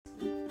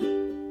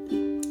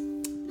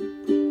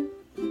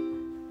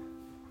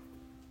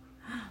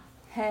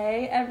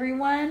Hey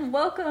everyone,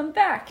 welcome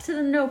back to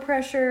the No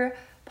Pressure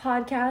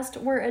podcast.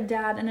 We're a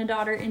dad and a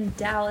daughter in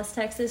Dallas,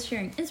 Texas,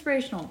 sharing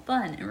inspirational,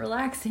 fun, and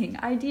relaxing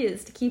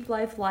ideas to keep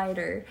life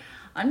lighter.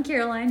 I'm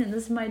Caroline, and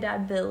this is my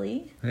dad,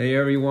 Billy. Hey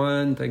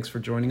everyone, thanks for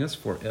joining us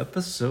for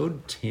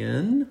episode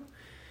 10.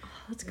 Oh,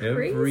 that's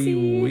crazy. Every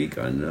week,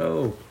 I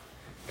know.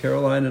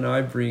 Caroline and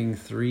I bring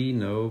 3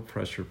 no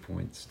pressure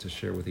points to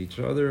share with each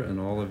other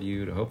and all of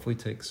you to hopefully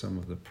take some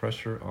of the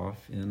pressure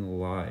off in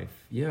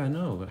life. Yeah, I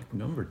know, like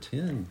number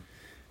 10.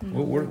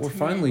 Well, we're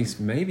finally,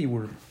 maybe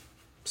we're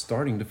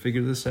starting to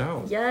figure this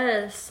out.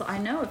 Yes, I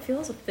know. It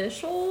feels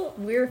official.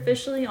 We're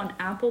officially on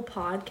Apple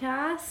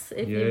Podcasts.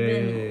 If you've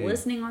been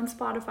listening on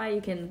Spotify,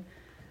 you can...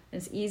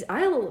 It's easy.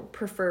 I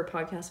prefer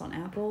podcasts on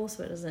Apple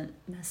so it doesn't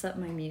mess up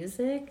my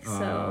music.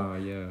 So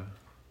yeah.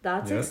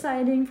 That's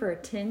exciting. For a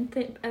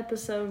 10th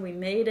episode, we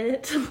made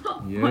it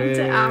onto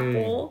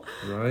Apple.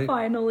 Right.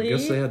 Finally. I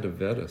guess they had to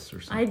vet us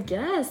or something. I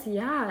guess,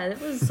 yeah.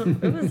 It was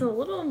a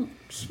little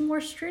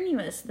more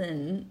strenuous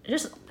than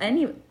just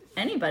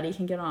anybody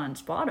can get on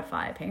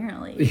Spotify,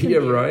 apparently. You can be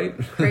right.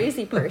 A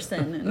crazy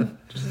person and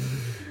just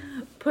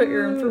put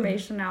your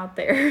information out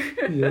there.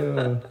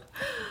 Yeah.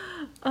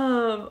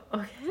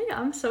 Okay,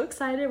 I'm so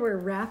excited. We're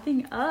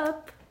wrapping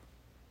up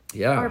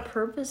our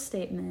purpose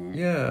statement.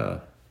 Yeah.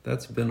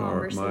 That's been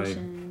my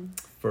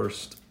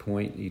first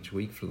point each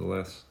week for the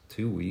last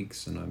 2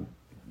 weeks, and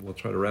we'll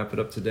try to wrap it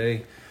up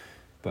today.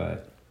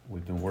 But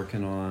we've been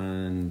working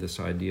on this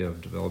idea of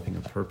developing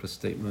a purpose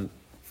statement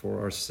for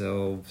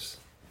ourselves,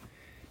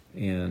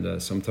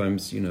 and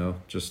sometimes,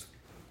 just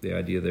the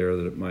idea there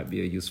that it might be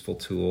a useful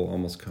tool,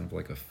 almost kind of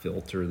like a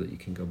filter that you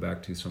can go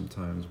back to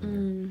sometimes when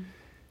you're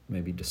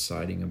maybe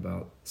deciding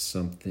about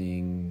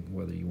something,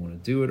 whether you want to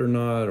do it or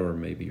not, or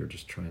maybe you're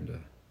just trying to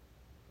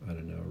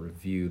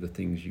review the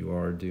things you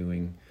are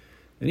doing.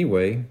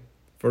 Anyway,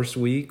 first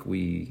week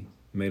we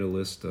made a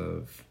list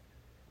of,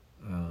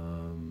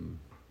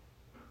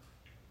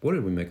 what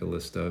did we make a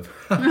list of?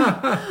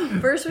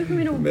 First week we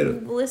made a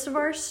list of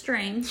our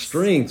strengths.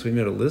 We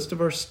made a list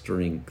of our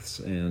strengths.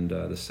 And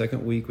the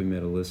second week we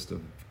made a list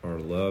of our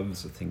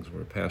loves, the things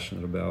we're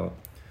passionate about.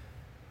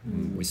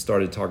 We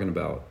started talking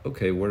about,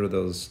 okay, what are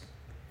those?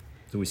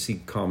 Do we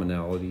see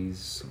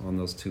commonalities on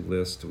those 2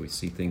 lists? Do we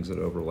see things that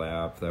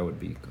overlap? That would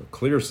be a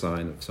clear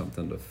sign of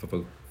something to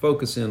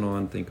focus in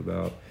on, think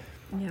about.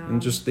 Yeah.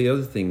 And just the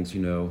other things,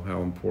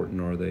 how important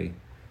are they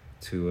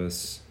to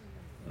us?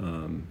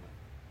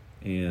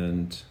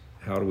 And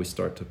how do we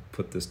start to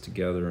put this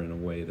together in a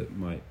way that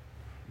might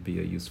be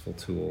a useful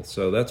tool?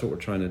 So that's what we're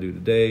trying to do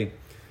today.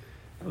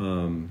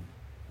 Kind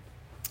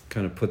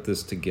of put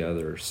this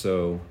together.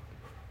 So...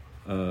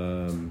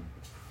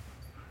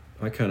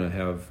 I kind of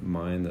have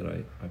mine that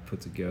I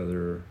put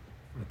together.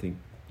 I think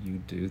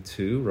you do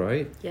too,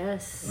 right?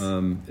 Yes.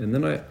 And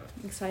then I'm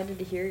excited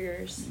to hear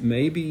yours.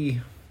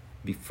 Maybe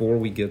before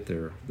we get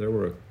there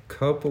were a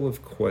couple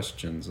of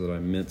questions that I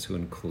meant to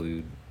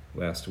include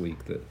last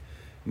week that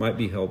might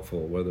be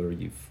helpful, whether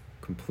you've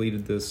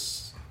completed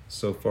this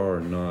so far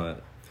or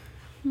not,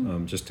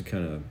 just to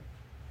kind of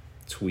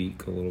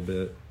tweak a little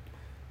bit.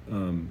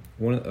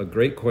 A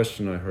great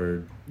question I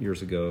heard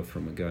years ago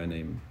from a guy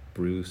named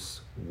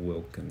Bruce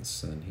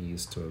Wilkinson. He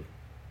used to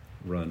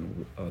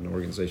run an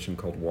organization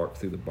called Walk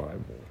Through the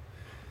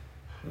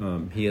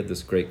Bible. He had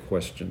this great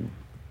question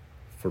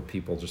for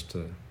people just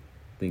to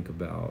think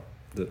about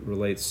that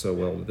relates so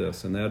well to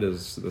this, and that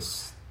is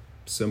this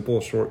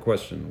simple, short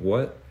question: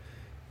 what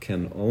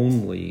can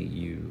only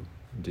you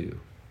do?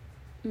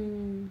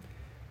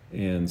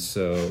 And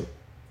so,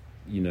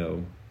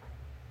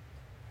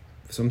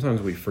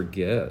 sometimes we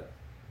forget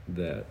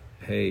that,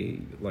 hey,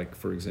 like,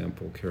 for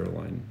example,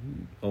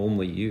 Caroline,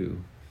 only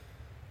you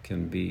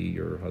can be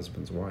your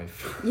husband's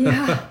wife.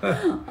 Yeah.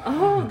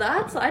 Oh,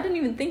 I didn't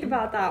even think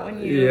about that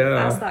when you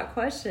asked that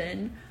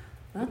question.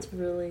 That's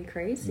really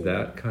crazy.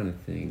 That kind of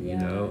thing,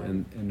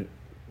 and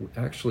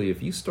actually,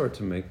 if you start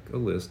to make a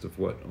list of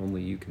what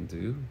only you can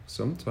do,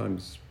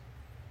 sometimes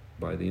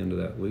by the end of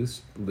that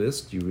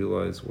list, you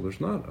realize, well,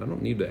 I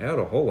don't need to add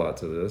a whole lot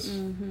to this.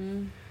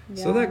 Mm-hmm.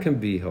 Yeah. So that can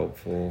be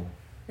helpful.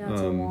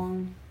 Yeah,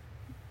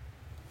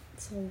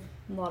 it's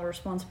a lot of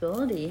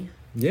responsibility.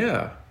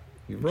 Yeah,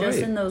 you're right. Just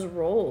in those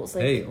roles.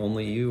 Like, hey,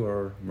 only you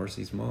are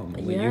Mercy's mom.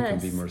 Only you can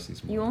be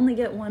Mercy's mom. You only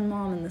get one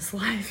mom in this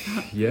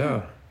life.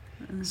 Yeah.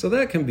 So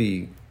that can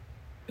be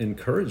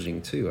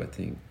encouraging too, I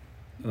think.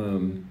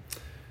 And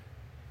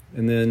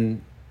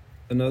then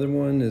another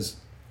one is,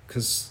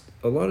 because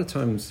a lot of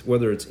times,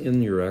 whether it's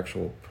in your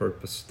actual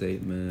purpose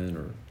statement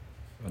or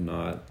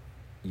not,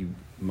 you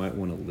might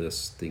want to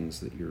list things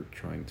that you're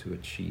trying to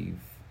achieve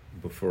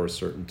before a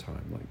certain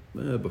time, like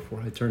before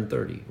I turn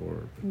 30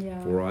 or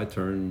before I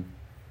turn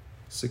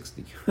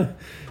 60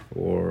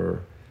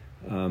 or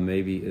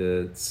maybe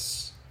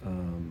it's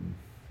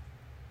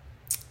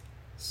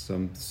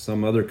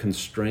some other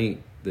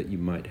constraint that you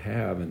might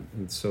have,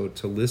 and so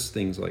to list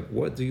things like,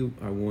 what do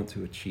I want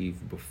to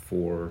achieve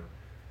before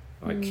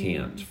I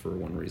can't for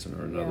one reason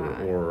or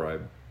another, or I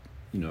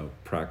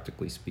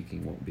practically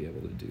speaking won't be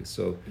able to do.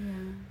 So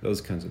those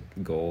kinds of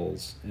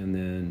goals. And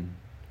then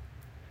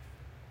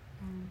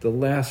The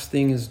last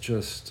thing is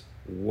just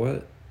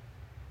what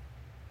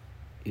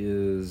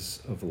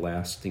is of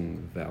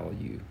lasting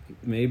value.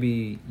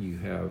 Maybe you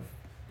have,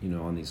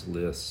 on these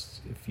lists,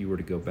 if you were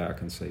to go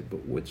back and say,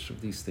 but which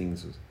of these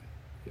things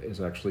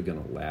is actually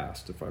going to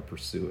last if I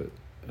pursue it?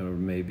 Or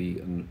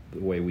maybe the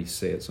way we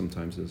say it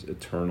sometimes is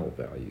eternal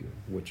value.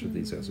 Which of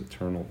these has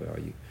eternal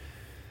value?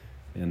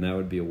 And that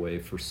would be a way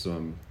for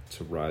some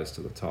to rise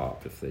to the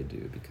top if they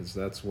do, because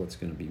that's what's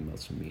going to be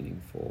most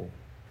meaningful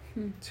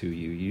to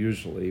you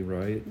usually,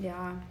 right?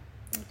 Yeah,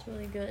 that's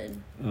really good.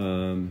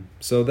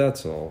 So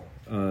that's all.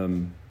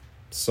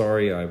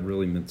 Sorry, I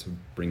really meant to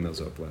bring those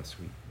up last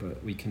week,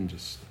 but we can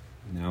just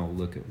now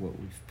look at what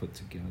we've put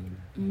together.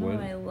 No,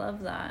 I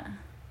love that.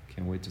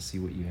 Can't wait to see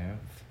what you have.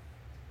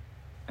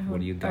 What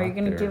do you got? Are you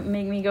going to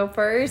make me go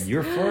first?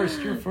 You're first.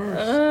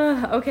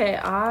 Okay,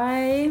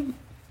 I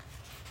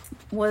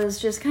was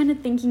just kind of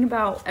thinking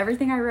about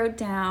everything I wrote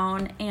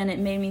down, and it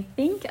made me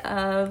think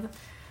of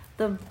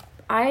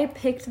I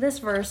picked this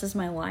verse as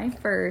my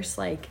life verse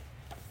like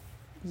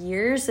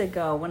years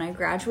ago when I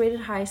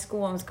graduated high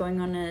school. I was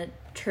going on a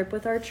trip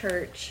with our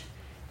church.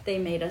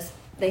 They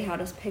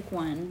had us pick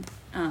one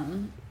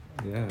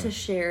to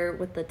share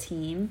with the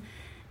team.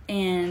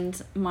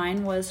 And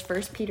mine was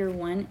 1 Peter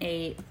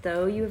 1:8.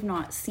 Though you have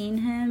not seen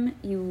him,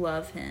 you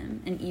love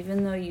him. And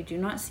even though you do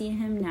not see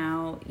him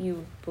now,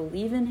 you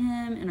believe in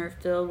him and are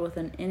filled with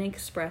an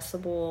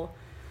inexpressible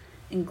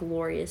and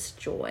glorious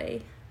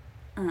joy.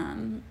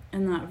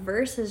 And that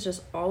verse has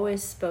just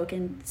always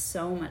spoken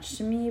so much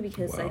to me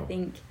because I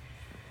think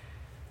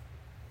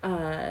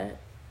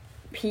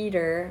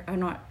Peter, I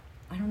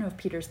don't know if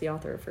Peter's the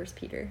author of 1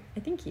 Peter. I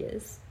think he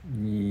is.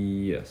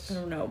 Yes. I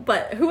don't know.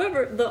 But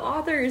whoever the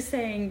author is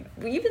saying,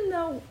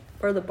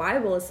 or the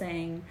Bible is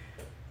saying,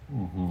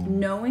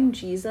 knowing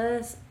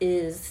Jesus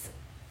is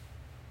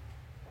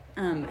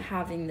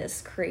having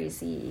this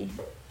crazy,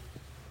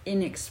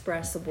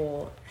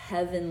 inexpressible,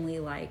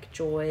 heavenly-like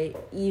joy,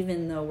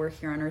 even though we're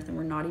here on earth and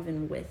we're not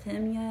even with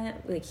him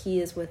yet. Like,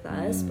 he is with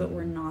us, but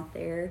we're not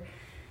there.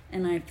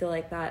 And I feel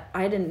like that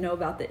I didn't know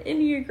about the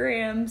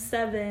Enneagram,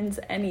 7s,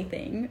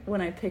 anything when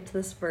I picked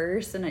this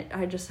verse. And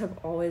I just have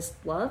always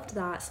loved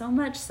that so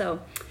much. So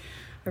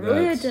I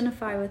really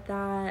identify with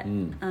that.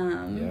 And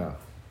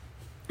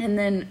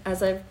then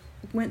as I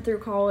went through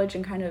college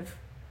and kind of,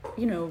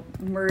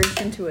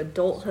 merged into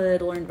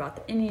adulthood, learned about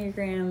the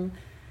Enneagram,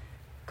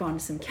 gone to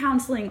some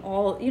counseling,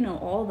 all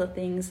the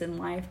things in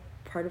life,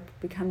 part of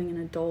becoming an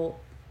adult,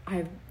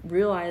 I've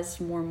realized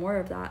more and more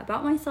of that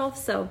about myself.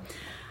 So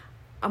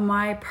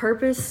my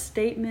purpose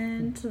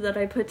statement that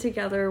I put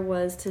together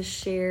was to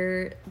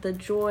share the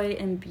joy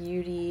and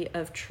beauty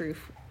of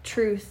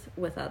truth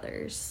with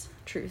others.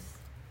 Truth,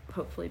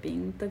 hopefully,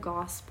 being the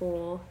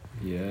gospel.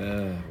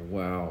 Yeah,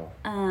 wow.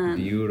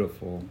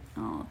 Beautiful.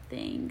 Oh,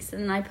 thanks.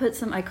 And I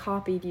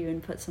copied you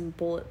and put some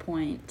bullet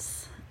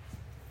points.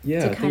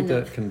 Yeah, I think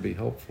that can be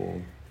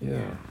helpful.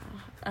 Yeah.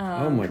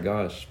 Oh my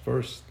gosh.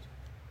 First,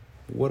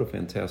 what a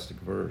fantastic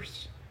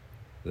verse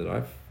that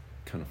I've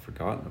kind of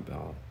forgotten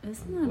about.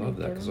 Isn't I love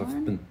that because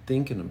I've been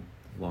thinking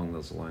along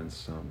those lines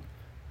some,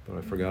 but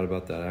I forgot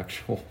about that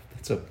actual.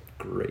 That's a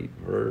great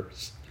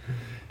verse.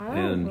 I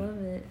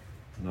love it.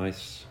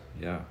 Nice.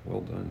 Yeah,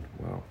 well done.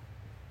 Wow.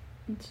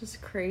 It's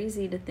just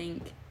crazy to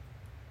think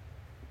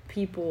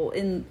people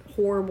in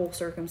horrible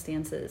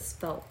circumstances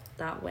felt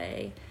that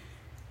way.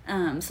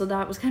 So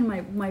that was kind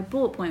of my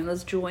bullet point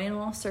was joy in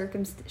all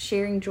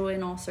sharing joy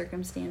in all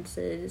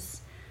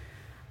circumstances,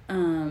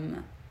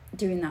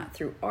 doing that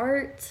through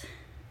art,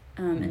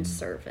 and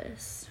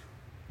service.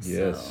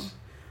 Yes. So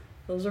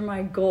those are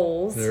my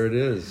goals. There it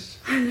is.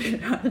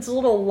 It's a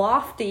little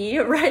lofty.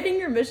 Writing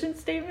your mission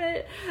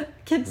statement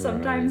can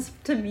sometimes,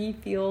 to me,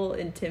 feel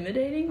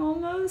intimidating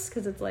almost,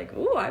 because it's like,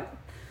 ooh, I've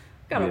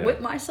got to whip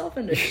myself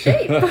into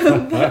shape.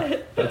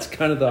 But that's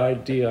kind of the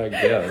idea, I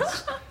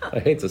guess. I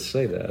hate to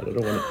say that. I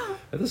don't want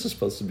to. This is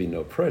supposed to be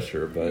no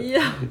pressure, but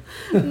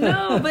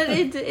no, but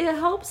it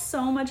helps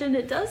so much, and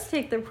it does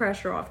take the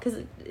pressure off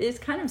because it's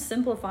kind of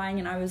simplifying.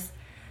 And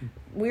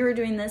we were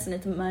doing this, and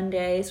it's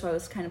Monday, so I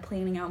was kind of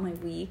planning out my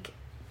week,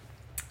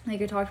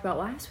 like I talked about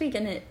last week.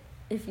 And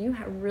if you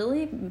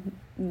really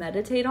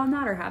meditate on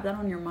that or have that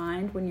on your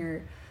mind when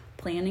you're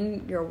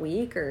planning your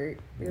week or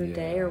your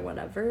day or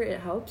whatever, it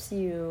helps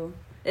you.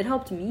 It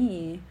helped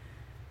me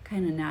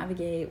kind of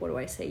navigate, what do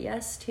I say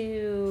yes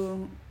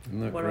to? Isn't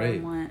that what great? do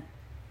I want?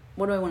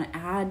 What do I want to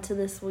add to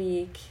this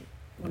week?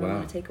 What do I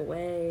want to take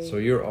away? So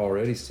you're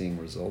already seeing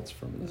results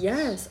from this.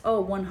 Yes.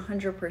 Oh,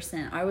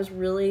 100%. I was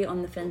really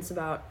on the fence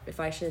about if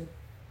I should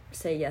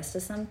say yes to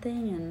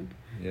something, and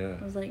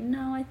I was like,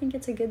 no, I think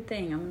it's a good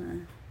thing.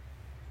 I'm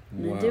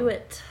gonna do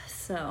it.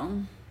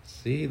 So.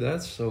 See,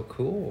 that's so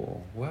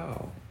cool.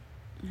 Wow.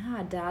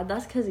 Yeah, Dad,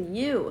 that's because of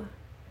you.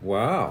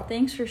 Wow.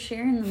 Thanks for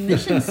sharing the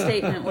mission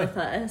statement with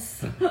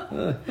us.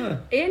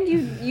 And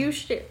you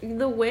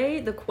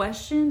the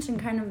questions and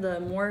kind of the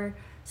more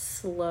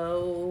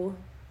slow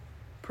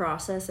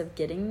process of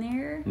getting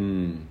there,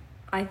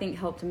 I think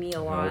helped me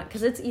a lot.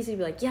 Because it's easy to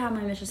be like, yeah,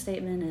 my mission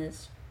statement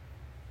is,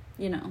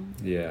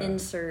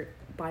 insert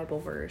Bible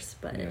verse,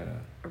 but Yeah.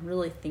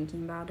 really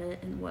thinking about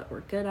it and what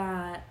we're good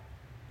at,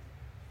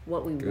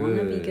 what we want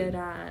to be good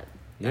at.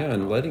 Yeah,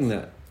 and letting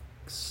that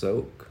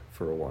soak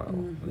for a while.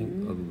 Mm-hmm. I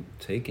think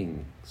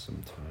taking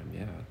some time.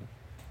 Yeah,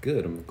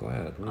 good. I'm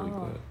glad. Really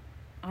glad.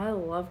 I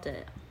loved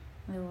it.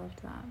 I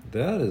loved that.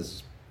 That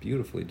is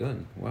beautifully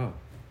done. Wow.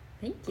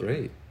 Thank you.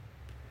 Great.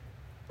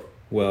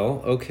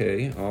 Well,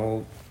 okay.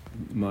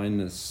 Mine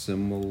is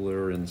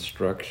similar in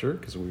structure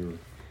because we were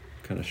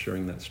kind of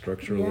sharing that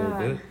structure a little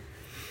bit.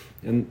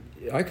 And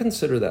I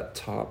consider that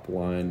top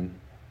line,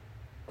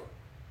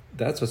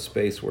 that's a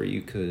space where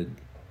it can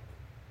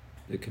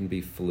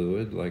be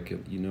fluid. Like,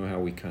 you know how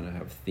we kind of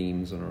have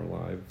themes in our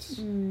lives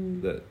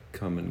that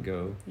come and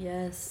go.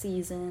 Yes,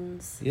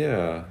 seasons.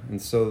 Yeah.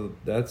 And so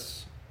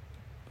that's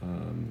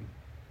kind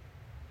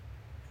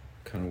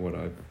of what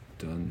I've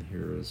done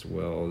here as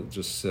well. It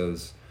just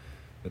says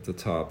at the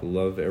top,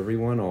 love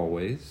everyone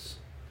always,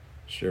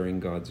 sharing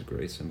God's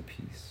grace and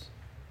peace.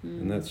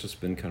 And that's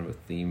just been kind of a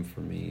theme for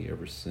me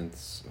ever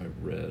since I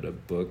read a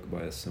book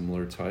by a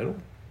similar title,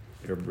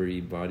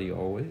 Everybody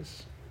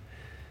Always,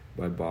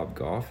 by Bob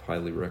Goff,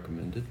 highly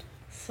recommended.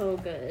 So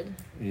good.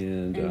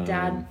 And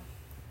Dad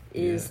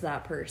is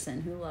that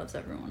person who loves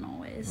everyone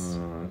always.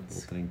 Well,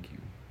 thank you.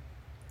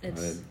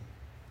 It's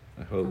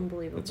I hope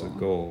unbelievable. it's a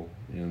goal.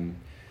 And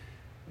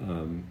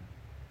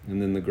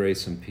then the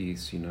grace and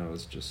peace,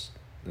 is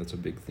that's a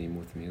big theme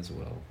with me as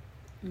well.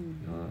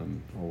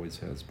 Always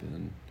has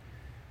been,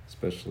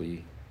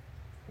 especially,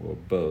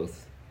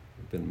 both.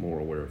 I've been more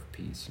aware of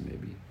peace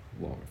maybe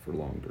for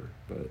longer.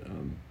 But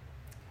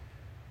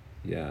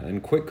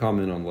and quick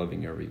comment on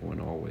loving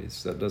everyone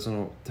always. That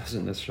doesn't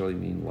necessarily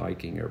mean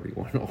liking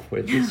everyone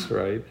always,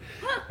 right?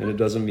 And it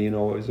doesn't mean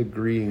always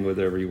agreeing with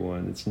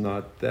everyone. It's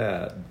not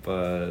that,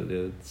 but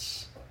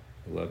it's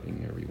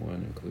loving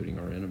everyone, including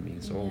our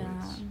enemies,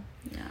 always.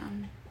 Yeah.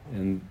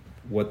 And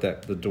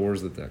the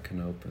doors that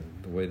can open,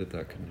 the way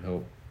that can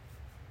help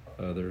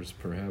others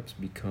perhaps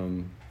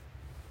become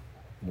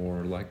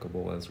more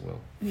likable as well.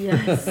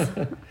 Yes.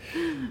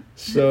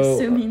 So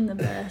assuming the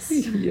best.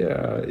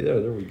 Yeah,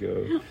 there we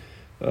go.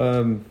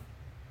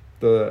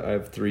 I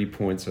have 3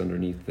 points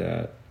underneath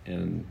that,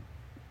 and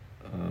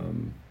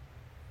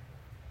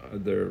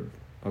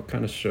I'll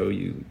kind of show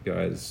you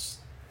guys.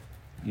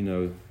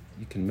 You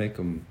can make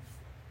them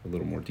a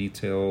little more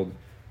detailed,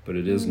 but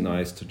it is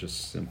nice to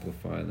just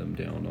simplify them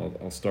down.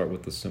 I'll start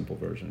with the simple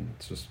version.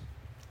 It's just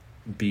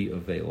be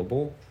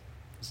available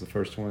is the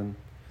first one.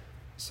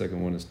 The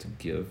second one is to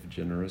give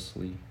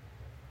generously,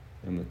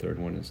 and the third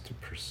one is to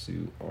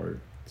pursue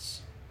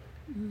arts.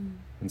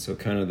 And so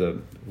kind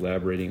of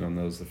elaborating on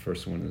those, the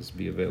first one is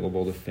be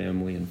available to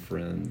family and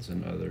friends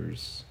and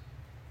others.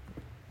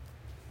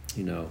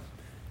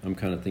 I'm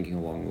kind of thinking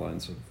along the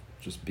lines of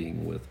just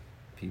being with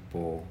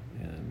people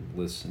and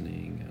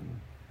listening and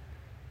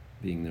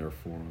being there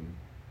for them.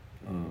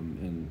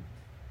 And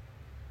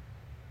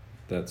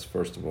that's,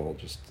 first of all,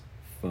 just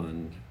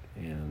fun,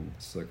 and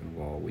second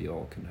of all, we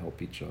all can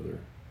help each other.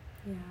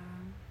 Yeah.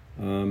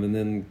 And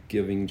then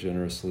giving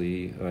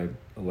generously, I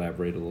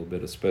elaborate a little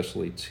bit,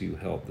 especially to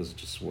help. This is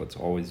just what's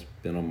always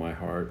been on my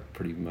heart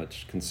pretty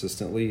much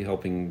consistently.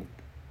 Helping,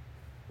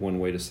 one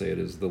way to say it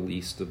is the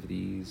least of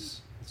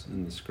these. It's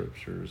in the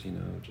scriptures,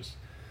 just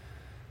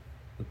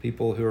the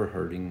people who are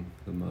hurting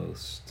the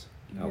most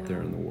out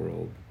there in the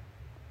world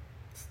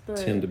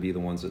tend to be the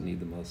ones that need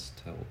the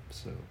most help.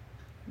 So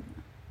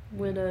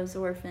widows,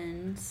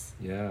 orphans.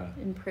 Yeah.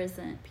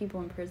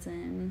 People in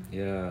prison.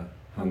 Yeah.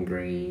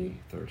 Hungry,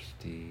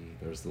 thirsty.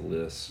 There's the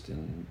list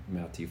in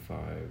Matthew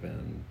 5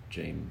 and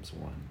James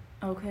 1.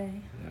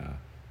 Okay. Yeah.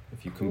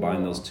 If you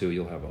combine those two,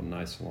 you'll have a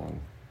nice long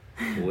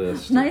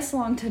list. Nice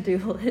long to-do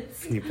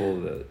list.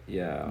 People that,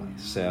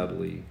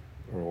 sadly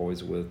are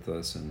always with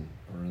us and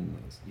are in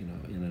those,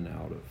 in and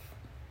out of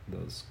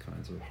those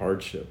kinds of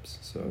hardships.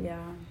 So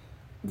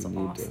it's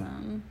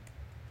awesome.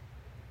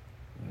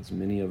 As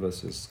many of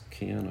us as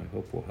can, I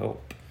hope, will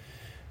help.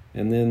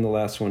 And then the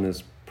last one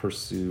is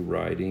pursue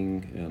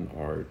writing and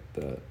art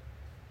that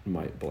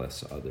might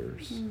bless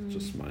others.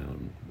 Just my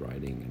own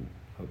writing and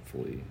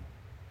hopefully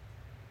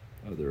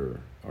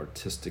other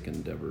artistic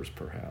endeavors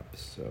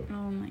perhaps. So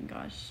oh my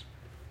gosh,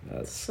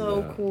 that's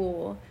so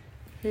cool.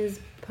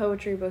 His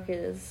poetry book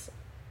is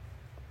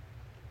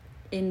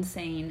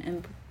insane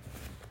and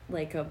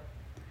like a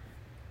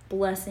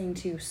blessing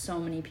to so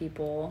many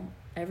people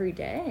every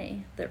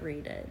day that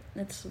read it.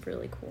 It's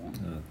really cool.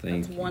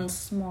 That's one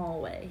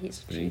small way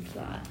he's achieved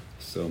that.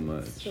 So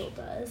much. Still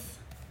does.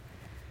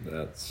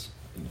 That's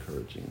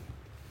encouraging.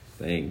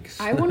 Thanks.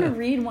 I want to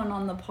read one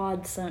on the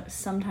pod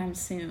sometime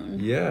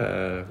soon.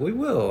 Yeah, we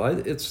will.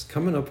 It's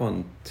coming up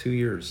on 2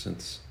 years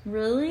since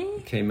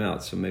it came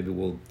out, so maybe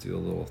we'll do a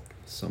little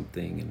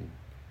something, and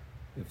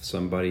if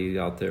somebody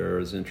out there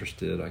is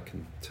interested, I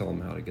can tell them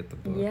how to get the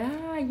book.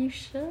 Yeah, you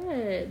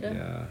should.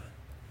 Yeah.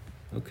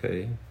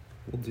 Okay.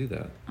 We'll do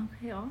that.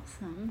 Okay,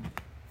 awesome.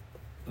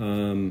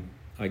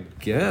 I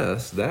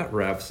guess that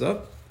wraps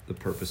up the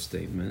purpose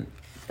statement.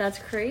 That's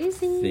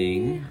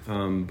crazy.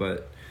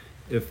 But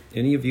if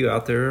any of you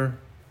out there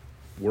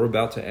we're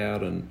about to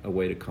add a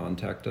way to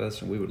contact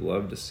us, and we would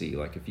love to see,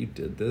 like, if you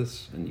did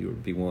this and you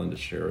would be willing to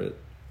share it,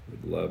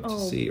 we'd love to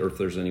see, or if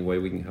there's any way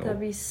we can help. That'd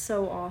be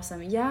so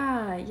awesome.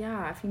 Yeah,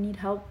 if you need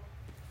help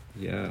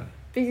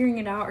figuring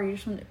it out, or you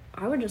just want to,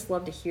 I would just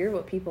love to hear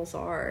what people's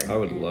are. I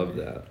would love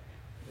that.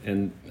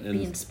 And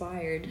be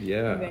inspired.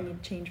 Yeah. Maybe I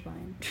need to change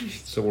mine.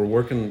 So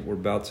we're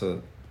about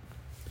to,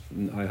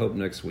 I hope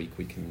next week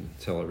we can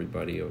tell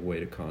everybody a way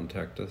to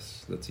contact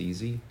us that's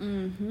easy.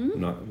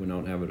 Mm-hmm. We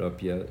don't have it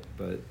up yet,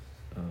 but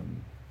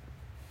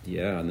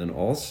and then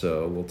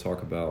also we'll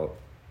talk about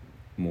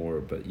more,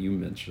 but you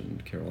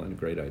mentioned, Caroline, a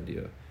great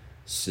idea.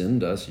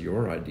 Send us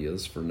your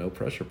ideas for no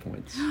pressure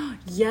points.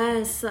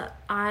 Yes,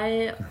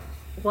 I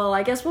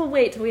guess we'll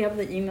wait till we have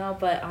the email,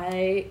 but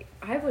I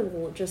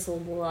would just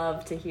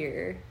love to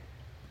hear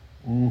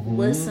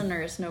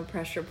listeners' no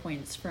pressure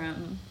points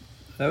from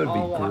that would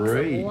all be walks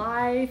great. of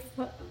life.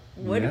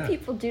 What do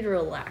people do to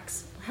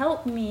relax?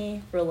 Help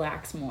me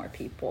relax more,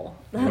 people.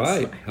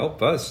 Right,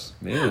 help us,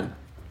 man.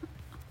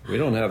 We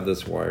don't have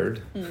this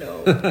wired.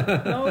 No.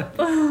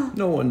 Nope.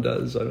 No one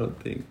does, I don't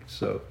think.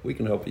 So we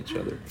can help each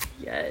other.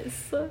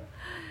 Yes.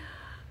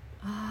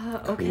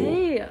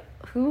 Okay.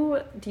 Who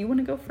do you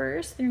want to go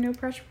first? Your no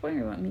pressure point, or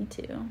you want me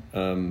to?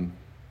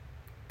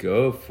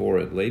 Go for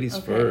it. Ladies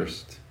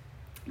first.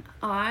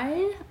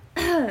 For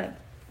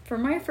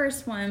my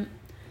first one,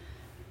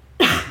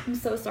 I'm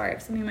so sorry, I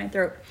have something in my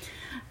throat.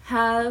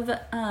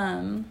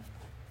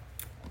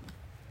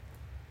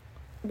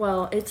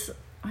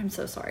 I'm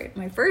so sorry.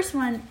 My first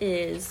one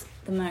is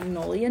the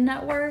Magnolia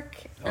Network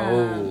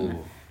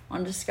on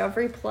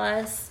Discovery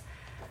Plus.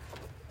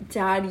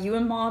 Dad, you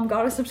and Mom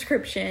got a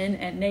subscription,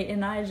 and Nate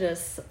and I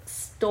just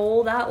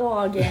stole that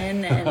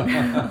login and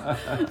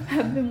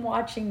have been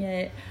watching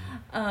it.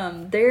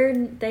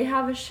 They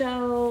have a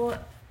show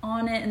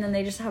on it, and then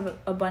they just have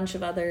a bunch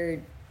of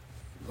other...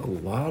 A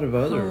lot of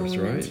others,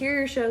 right?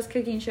 Interior shows,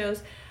 cooking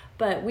shows.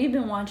 But we've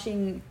been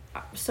watching...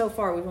 So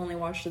far, we've only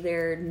watched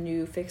their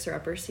new Fixer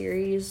Upper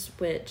series,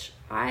 which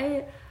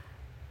I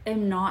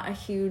am not a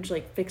huge,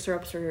 like, Fixer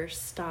Upper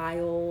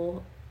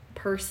style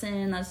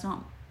person. That's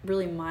not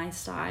really my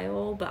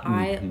style, but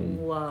I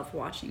love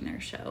watching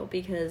their show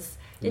because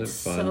it's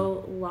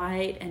so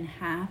light and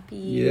happy.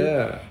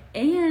 Yeah.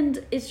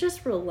 And it's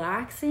just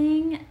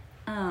relaxing.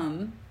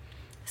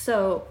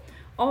 So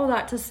all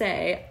that to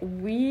say,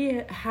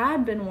 we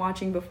had been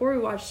watching, before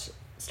we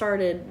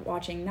started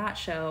watching that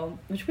show,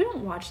 which we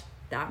don't watch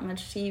that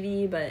much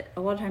TV, but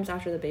a lot of times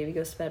after the baby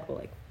goes to bed, we'll,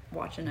 like,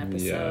 watch an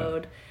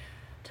episode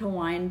to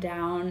wind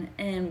down.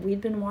 And we'd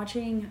been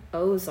watching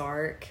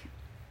Ozark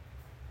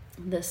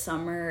this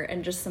summer,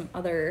 and just some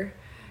other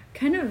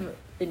kind of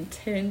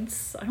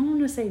intense, I don't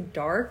want to say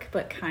dark,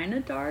 but kind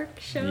of dark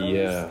shows.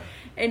 Yeah.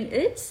 And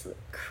it's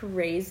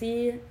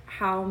crazy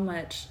how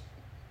much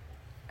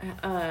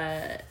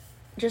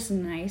just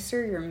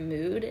nicer your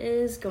mood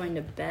is going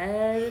to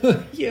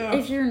bed.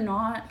 If you're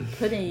not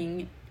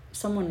putting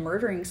someone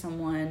murdering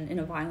someone in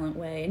a violent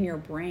way in your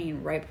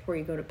brain right before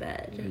you go to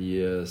bed.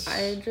 Yes.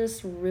 I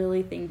just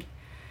really think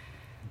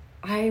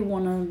I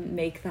want to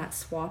make that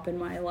swap in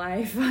my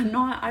life. I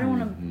don't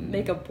want to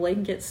make a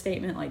blanket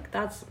statement like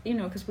that's,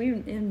 because we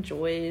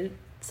enjoy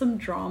some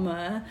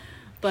drama,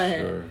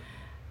 but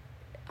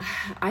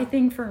I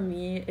think for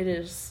me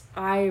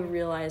I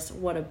realize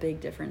what a big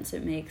difference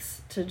it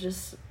makes to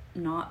just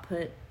not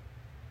put,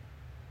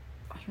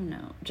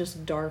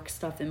 just dark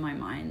stuff in my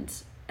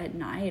mind at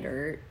night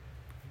or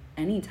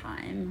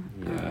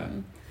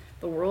anytime.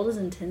 The world is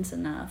intense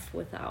enough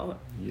without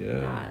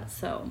that.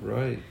 So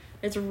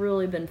it's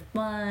really been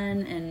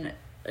fun, and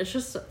it's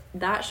just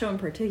that show in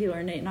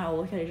particular, Nate and I will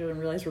look at each other and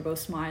realize we're both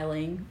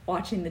smiling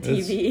watching the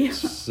TV.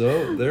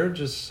 So they're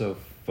just so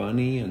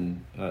funny,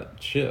 and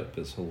Chip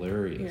is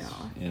hilarious.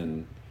 Yeah.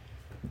 And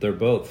they're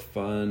both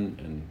fun,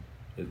 and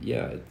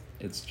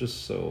it's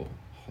just so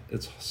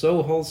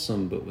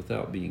wholesome, but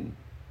without being,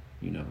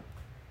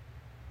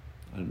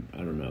 I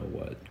don't know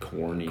what,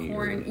 corny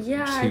or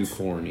too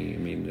corny. I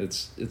mean,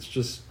 it's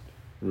just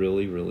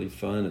really, really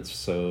fun. It's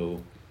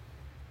so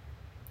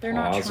they're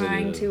not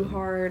trying too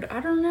hard. I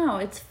don't know.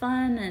 It's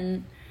fun,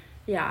 and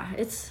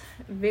it's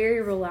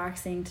very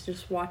relaxing to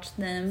just watch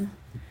them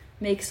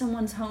make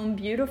someone's home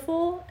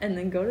beautiful and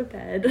then go to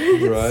bed.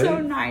 It's so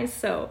nice.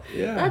 So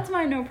that's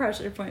my no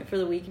pressure point for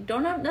the week. You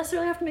don't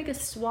necessarily have to make a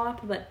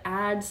swap, but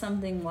add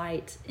something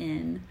light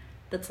in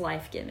that's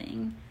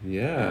life-giving.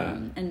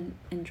 And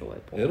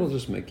enjoyable. It'll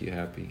just make you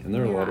happy. And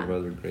there are a lot of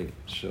other great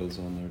shows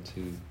on there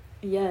too.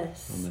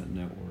 Yes. On that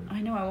network.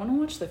 I know. I want to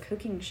watch the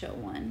cooking show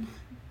one.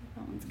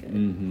 That one's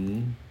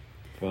good.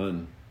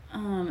 Fun.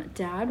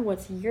 Dad,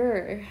 what's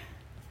your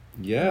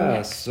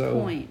next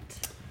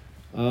point?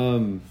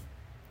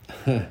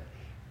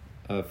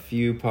 A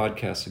few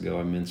podcasts ago,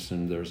 I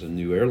mentioned there's a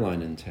new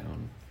airline in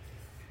town,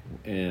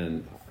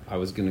 and I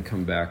was going to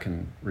come back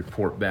and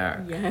report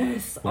back.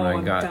 Yes,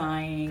 when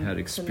had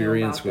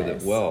experience with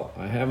it. Well,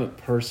 I haven't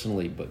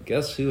personally, but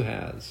guess who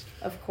has?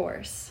 Of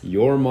course.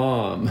 Your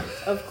mom.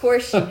 Of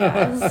course she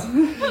has.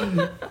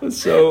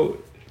 So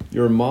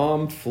Your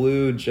mom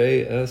flew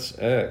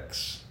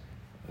JSX,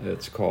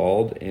 it's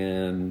called,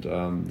 and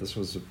this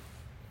was a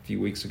few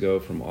weeks ago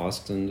from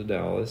Austin to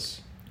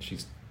Dallas.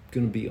 She's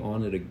going to be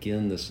on it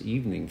again this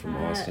evening from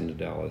Austin to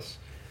Dallas.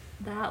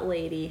 That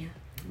lady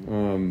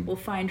will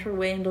find her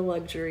way into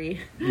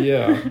luxury.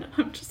 Yeah.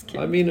 I'm just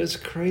kidding. I mean, it's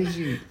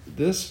crazy.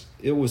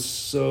 It was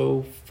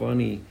so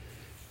funny.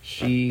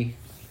 She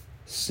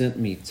sent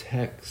me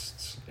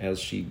texts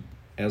as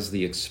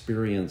the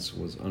experience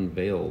was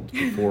unveiled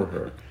before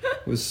her.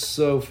 It was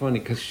so funny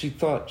because she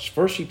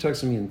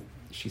texted me and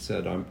she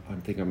said, I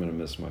think I'm going to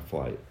miss my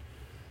flight.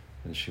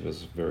 And she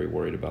was very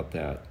worried about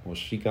that. Well,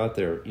 she got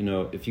there.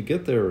 If you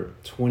get there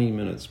 20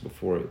 minutes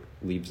before it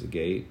leaves the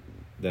gate,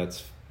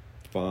 that's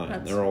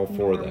fine. They're all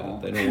for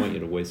that. They don't want you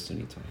to waste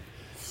any time.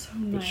 So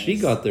But nice. she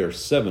got there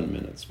 7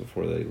 minutes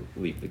before they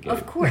leave the gate.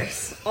 Of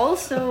course.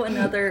 Also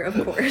another of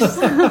course.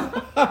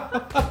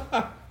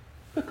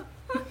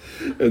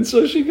 And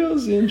so she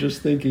goes in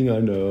just thinking, I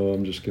know,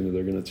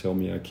 they're gonna tell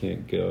me I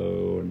can't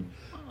go and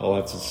I'll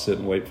have to sit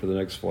and wait for the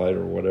next flight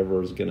or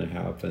whatever is gonna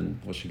happen.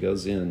 Well, she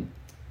goes in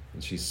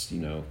and she's,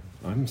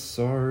 I'm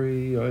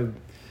sorry,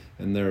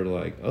 and they're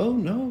like, oh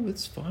no,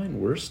 it's fine,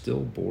 we're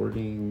still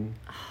boarding,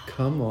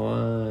 come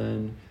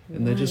on.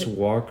 And they just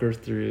walk her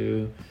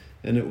through,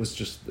 and it was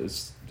just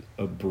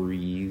a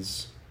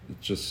breeze.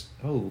 It just,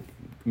 oh,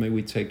 may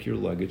we take your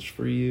luggage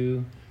for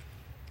you?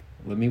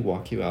 Let me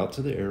walk you out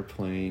to the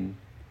airplane.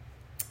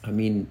 I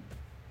mean,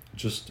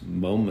 just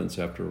moments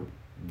after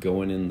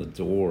going in the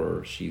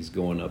door, she's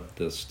going up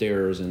the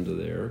stairs into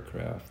the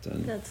aircraft.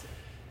 And that's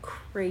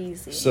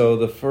crazy. So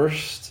the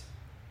first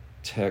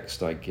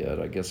text I get,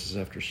 I guess, is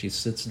after she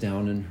sits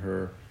down in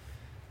her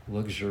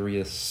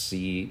luxurious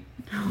seat,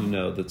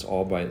 that's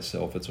all by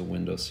itself. It's a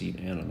window seat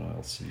and an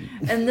aisle seat.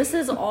 And this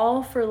is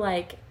all for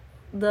like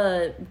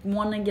the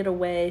want to get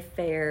away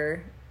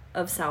fare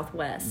of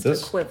Southwest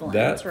equivalent,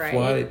 that right?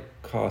 flight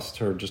cost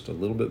her just a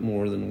little bit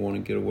more than want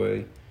to get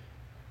away.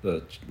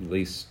 The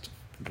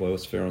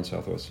lowest fare on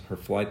Southwest. Her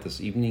flight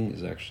this evening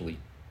is actually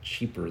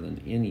cheaper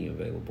than any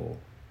available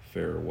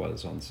fare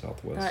was on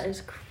Southwest. That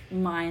is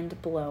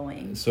mind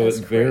blowing. So That's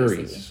it varies.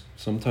 crazy.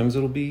 Sometimes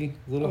it'll be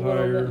a little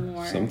higher. Bit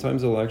more.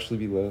 Sometimes it'll actually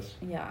be less.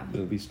 Yeah.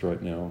 At least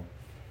right now.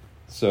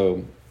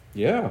 So,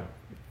 yeah.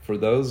 For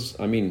those,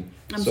 I'm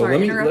sorry,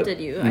 I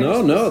interrupted you.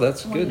 No,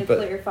 that's wanted good. To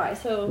clarify.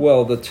 So,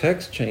 well, the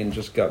text chain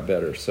just got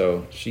better.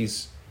 So she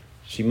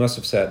must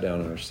have sat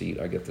down in her seat.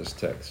 I get this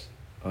text.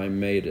 I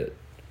made it.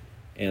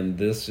 And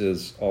this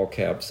is all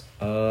caps,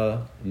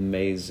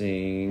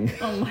 amazing,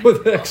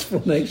 with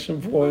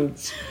exclamation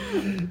points.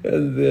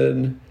 And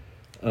then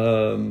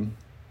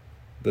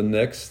the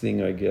next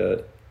thing I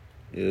get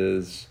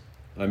is,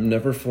 I'm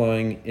never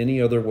flying any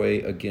other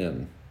way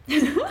again.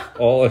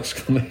 All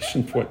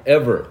exclamation point,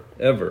 ever,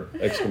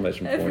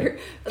 exclamation point. ever.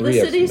 Three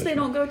The cities they exclamation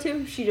don't go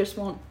to,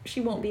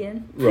 she won't be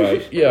in.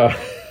 Right, yeah.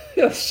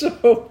 Yeah,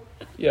 so,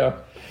 yeah.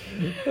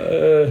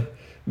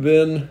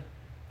 Then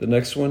the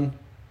next one,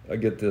 I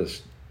get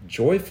this.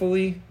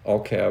 Joyfully, all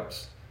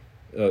caps,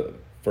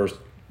 first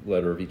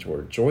letter of each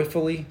word.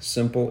 Joyfully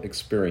simple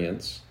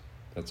experience.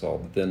 That's all.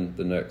 But then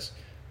the next.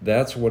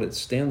 That's what it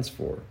stands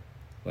for.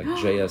 Like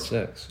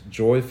JSX.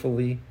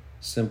 Joyfully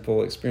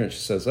simple experience. She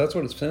says, that's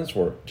what it stands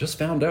for. Just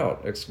found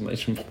out!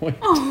 Exclamation point.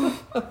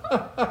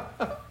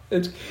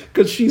 It's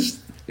because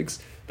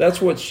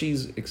that's what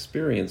she's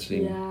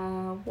experiencing.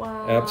 Yeah,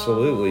 wow.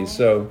 Absolutely.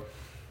 So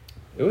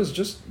it was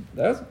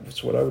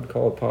that's what I would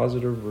call a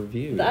positive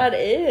review. That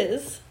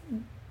is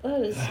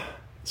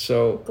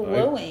so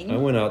glowing. I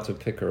went out to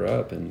pick her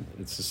up, and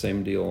it's the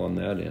same deal on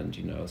that end.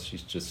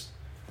 She's just,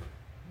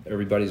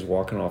 everybody's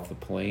walking off the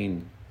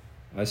plane.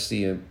 I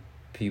see the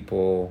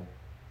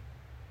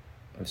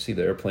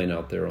airplane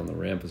out there on the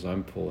ramp as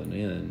I'm pulling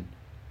in,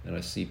 and I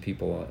see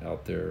people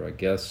out there, I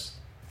guess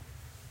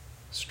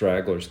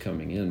stragglers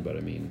coming in, but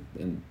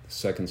and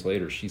seconds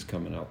later she's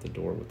coming out the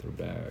door with her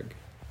bag.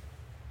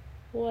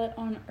 What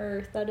on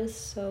earth? That is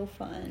so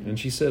fun. And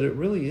she said it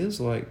really is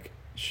like,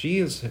 she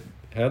has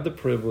had the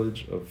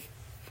privilege of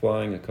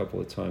flying a couple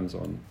of times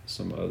on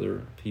some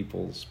other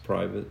people's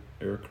private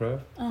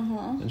aircraft.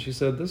 And she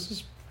said this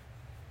is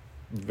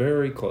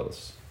very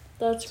close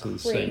to the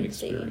same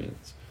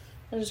experience.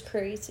 That is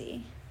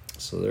crazy.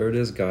 So there it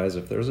is, guys.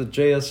 If there's a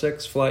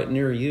JSX flight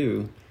near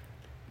you,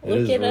 it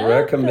is Look it up.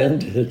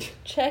 recommended.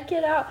 Check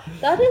it out.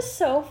 That is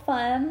so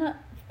fun.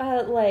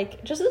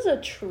 Just as a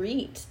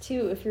treat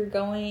too, if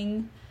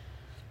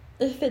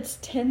it's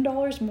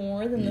 $10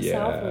 more than the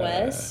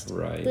Southwest,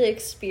 right. The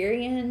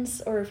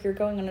experience, or if you're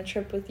going on a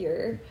trip with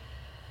your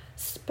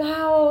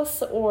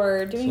spouse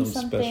or doing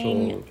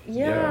something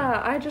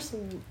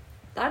special,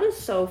 that is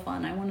so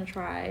fun. I want to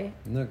try.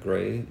 Isn't that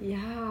great?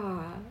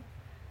 Yeah.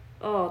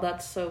 Oh,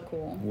 that's so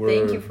cool.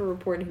 Thank you for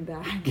reporting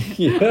back.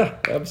 Yeah,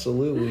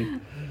 absolutely.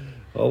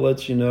 I'll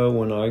let you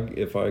know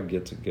if I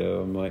get to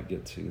go. I might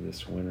get to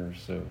this winter,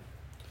 so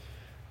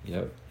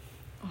yep.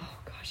 Oh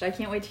gosh, I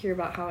can't wait to hear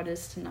about how it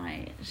is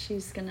tonight.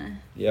 She's gonna.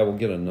 Yeah, we'll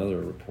get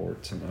another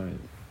report tonight.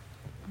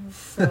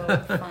 So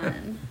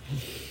fun.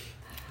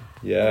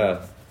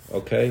 Yeah.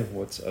 Okay,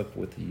 what's up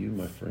with you,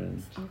 my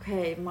friend?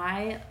 Okay,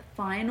 my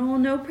final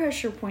no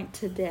pressure point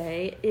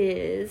today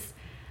is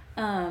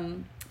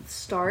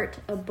start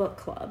a book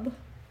club.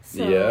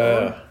 So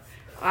Yeah.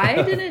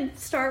 I didn't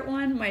start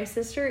one. My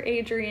sister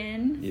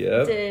Adrian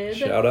did.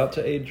 Shout out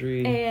to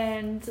Adrian.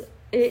 And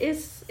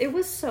it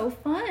was so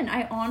fun.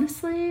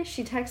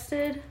 She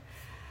texted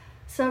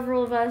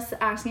several of us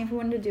asking if we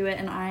wanted to do it,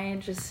 and I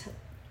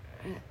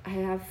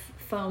have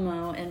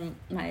FOMO, and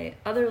my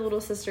other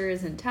little sister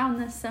is in town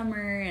this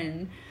summer,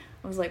 and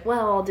I was like,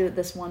 well, I'll do it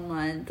this 1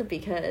 month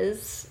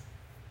because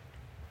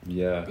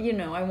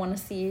I want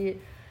to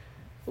see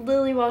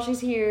Lily while she's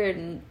here,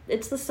 and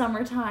it's the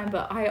summertime.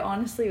 But I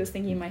honestly was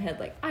thinking in my head,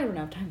 like, I don't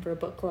have time for a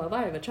book club,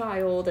 I have a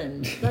child,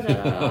 and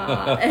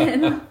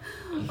and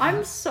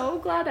I'm so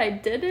glad I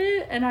did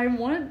it, and I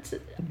want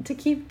to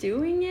keep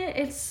doing it.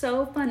 It's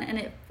so fun, and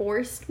it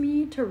forced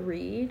me to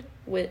read,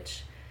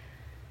 which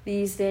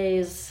these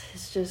days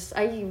it's just,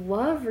 I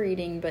love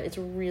reading, but it's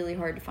really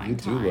hard to find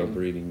time. You do love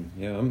reading.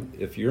 Yeah,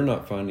 if you're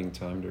not finding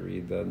time to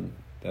read, then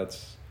that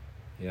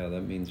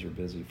means you're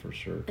busy for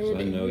sure, because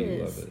I know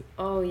you love it.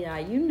 Oh, yeah.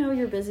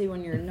 You're busy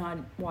when you're not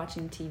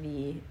watching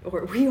TV,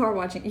 or we are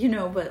watching,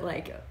 but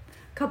like a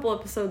couple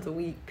episodes a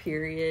week,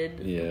 period.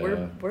 Yeah.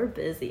 We're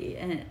busy.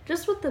 And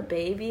just with the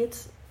baby,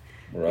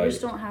 we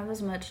just don't have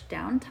as much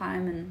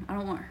downtime, and I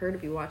don't want her to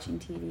be watching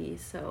TV.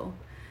 So,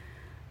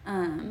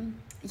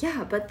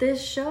 but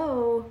this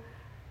show,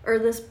 or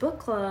this book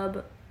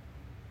club,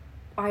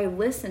 I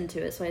listened to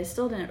it, so I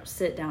still didn't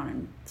sit down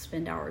and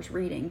spend hours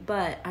reading,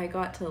 but I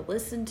got to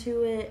listen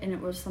to it, and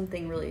it was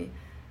something really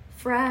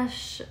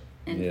fresh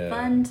and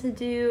fun to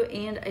do,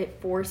 and it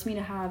forced me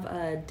to have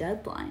a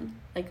deadline.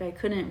 Like, I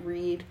couldn't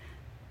read,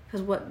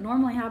 because what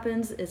normally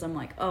happens is I'm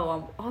like,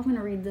 I'm going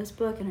to read this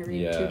book, and I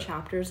read 2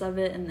 chapters of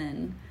it, and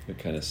then it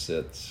kind of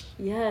sits.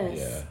 Yes.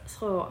 Yeah.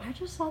 So I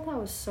just thought that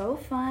was so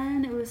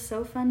fun. It was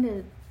so fun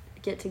to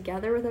get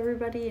together with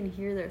everybody and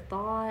hear their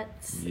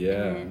thoughts.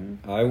 Yeah,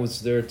 I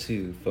was there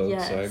too, folks.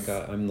 Yes.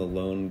 I'm the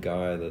lone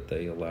guy that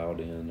they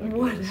allowed in, I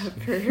guess.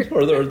 Whatever.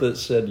 or that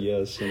said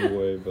yes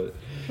anyway, but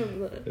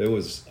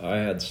I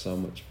had so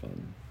much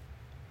fun.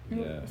 It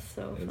was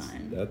so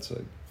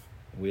fun.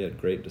 We had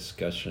great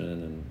discussion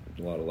and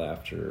a lot of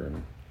laughter,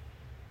 and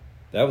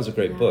that was a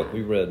great book.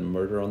 We read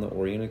Murder on the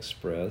Orient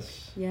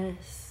Express.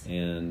 Yes.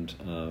 And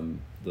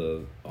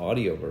the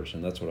audio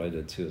version, that's what I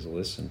did too, is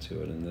listen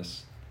to it in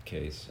this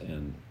case,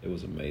 and it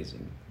was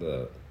amazing.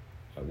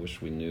 I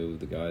wish we knew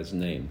the guy's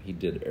name. He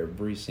did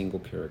every single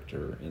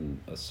character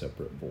in a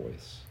separate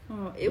voice.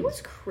 Oh, it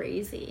was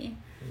crazy.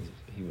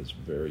 He was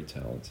very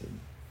talented.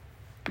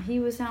 He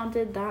was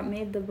talented. That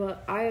made the book.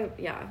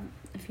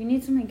 If you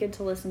need something good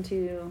to listen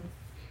to,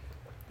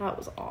 that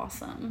was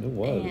awesome. It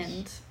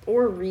was.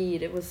 Or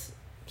read. It was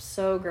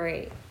so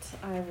great.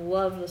 I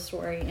love the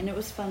story, and it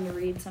was fun to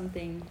read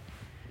something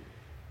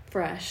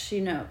fresh.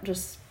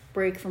 Just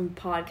break from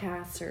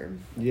podcasts or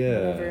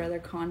whatever other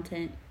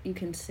content you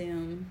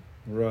consume.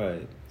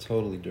 Right.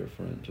 Totally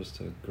different. Just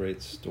a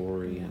great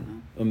story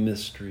and a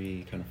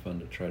mystery. Kind of fun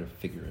to try to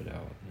figure it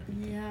out. And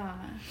everything. Yeah.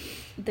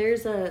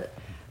 There's a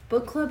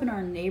book club in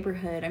our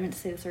neighborhood. I meant to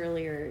say this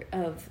earlier,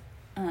 of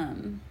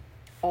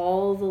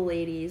all the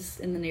ladies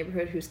in the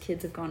neighborhood whose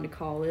kids have gone to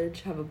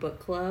college have a book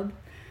club,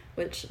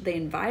 which they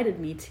invited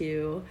me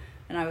to.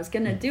 And I was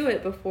going to do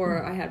it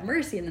before I had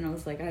Mercy, and then I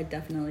was like, I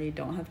definitely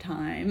don't have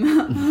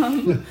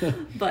time.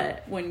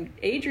 But when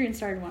Adrian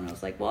started one, I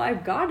was like, well,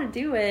 I've got to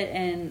do it,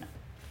 and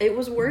it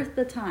was worth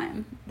the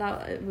time.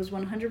 It was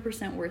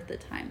 100% worth the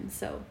time.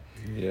 So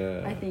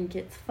I think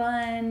it's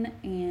fun,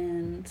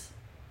 and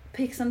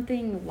pick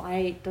something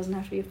light. Doesn't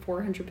have to be a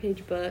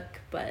 400-page book,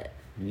 but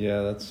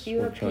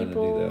we're trying to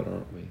do that,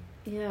 aren't we?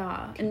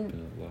 Yeah, keeping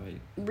it light.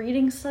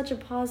 Reading's such a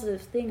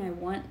positive thing. I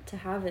want to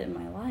have it in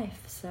my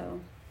life, so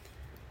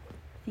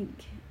I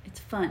think it's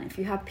fun. If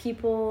you have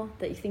people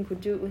that you think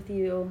would do it with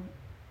you,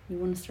 you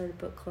want to start a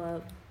book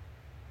club.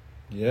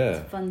 Yeah. It's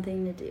a fun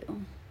thing to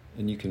do.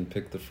 And you can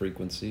pick the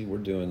frequency. We're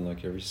doing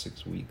like every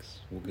 6 weeks.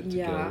 We'll get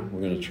together.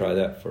 We're going to try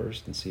that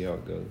first and see how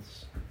it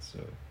goes. So.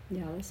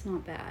 Yeah, that's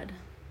not bad.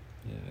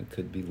 Yeah, it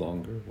could be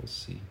longer. We'll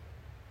see.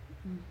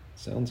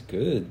 Sounds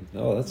good.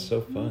 Oh, that's so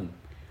fun.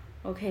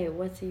 Okay,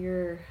 what's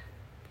your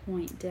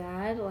point,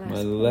 Dad?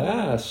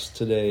 Last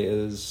today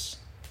is,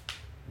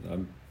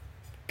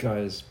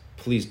 guys,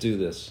 please do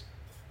this.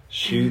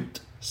 Shoot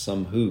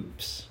some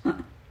hoops.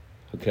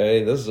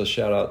 Okay, this is a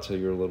shout out to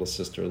your little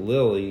sister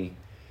Lily,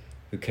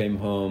 who came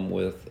home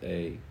with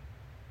a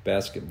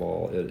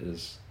basketball.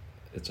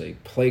 It's a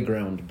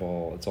playground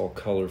ball. It's all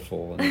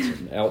colorful, and it's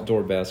an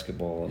outdoor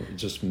basketball, and it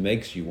just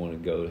makes you want to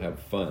go have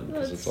fun.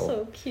 That's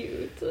so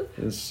cute.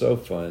 It's so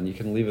fun. You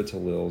can leave it to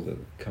Lil to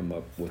come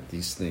up with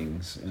these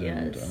things.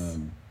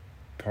 And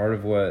part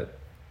of what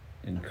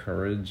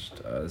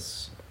encouraged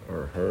us,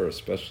 or her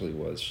especially,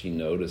 was she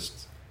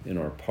noticed in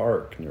our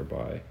park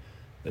nearby,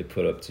 they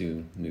put up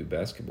 2 new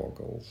basketball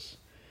goals.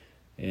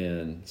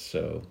 And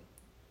so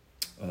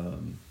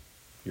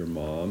your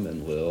mom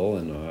and Lil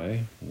and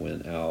I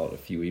went out a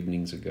few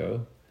evenings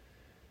ago,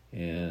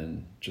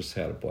 and just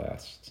had a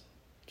blast.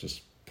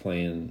 Just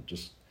playing,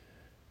 just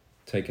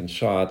taking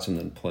shots and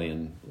then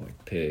playing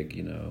like pig,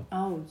 you know.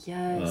 Oh,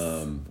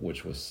 yes.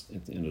 Which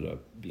it ended up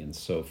being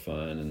so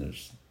fun, and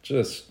there's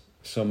just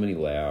so many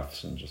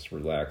laughs and just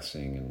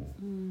relaxing,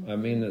 and I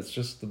mean, it's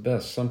just the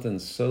best. Something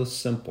so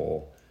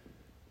simple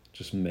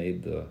just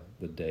made the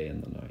day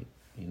and the night,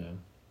 you know.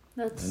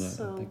 That's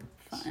so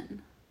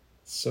fun.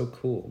 It's so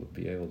cool to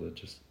be able to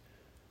just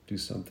do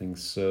something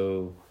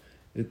so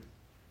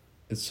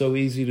it's so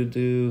easy to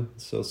do,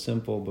 it's so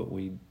simple, but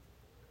we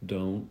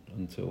don't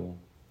until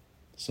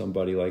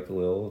somebody like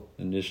Lil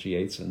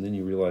initiates, and then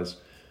you realize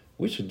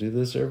we should do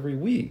this every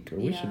week, or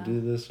we should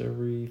do this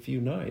every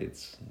few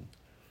nights.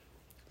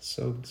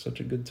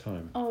 Such a good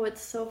time. Oh,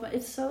 it's so fun.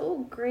 It's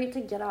so great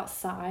to get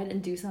outside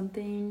and do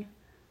something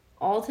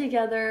all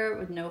together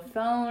with no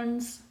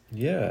phones.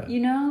 Yeah.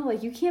 You know,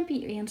 like, you can't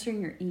be answering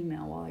your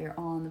email while you're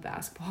on the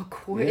basketball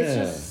court. Yeah. It's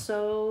just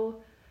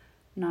so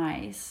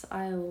nice.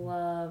 I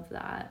love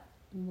that.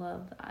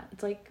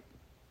 It's like,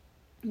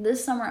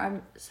 this summer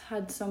I've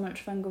had so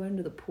much fun going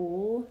to the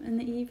pool in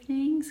the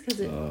evenings, because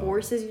it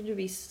forces you to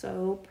be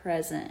so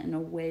present and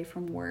away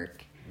from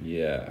work.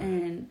 Yeah.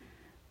 And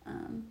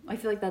I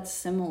feel like that's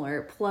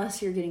similar.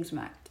 Plus, you're getting some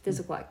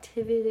physical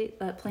activity,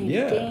 playing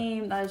a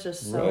game. That is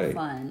just so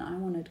fun. I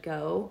want to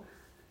go.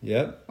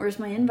 Yep. Where's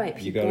my invite,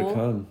 people? You got to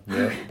come.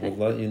 Yep. We'll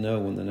let you know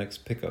when the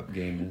next pickup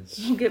game is.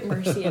 We'll get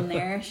Mercy in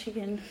there. She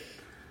can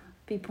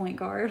be point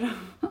guard.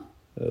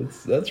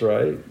 That's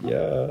right.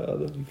 Yeah,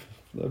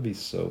 that'd be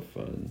so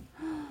fun.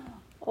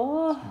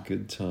 Oh. It's a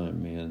good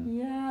time, man.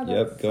 Yeah.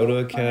 Yep. Go to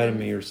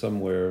Academy or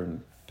somewhere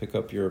and pick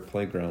up your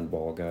playground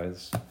ball,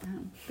 guys.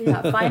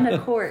 Yeah. Find a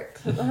court.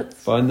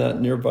 Find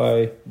that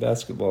nearby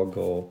basketball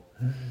goal.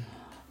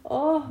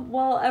 Oh,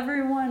 well,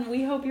 everyone,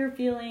 we hope you're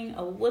feeling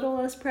a little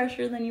less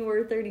pressure than you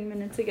were 30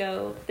 minutes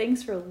ago.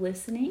 Thanks for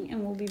listening,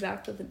 and we'll be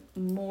back with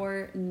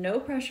more no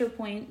pressure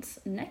points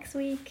next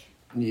week.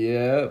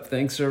 Yeah,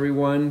 thanks,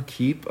 everyone.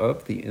 Keep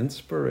up the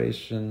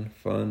inspiration,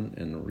 fun,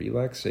 and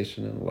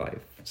relaxation in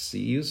life.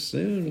 See you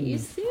soon. See you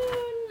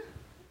soon.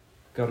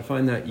 Got to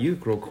find that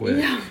uke real quick.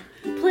 Yeah.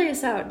 Play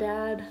us out,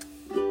 Dad.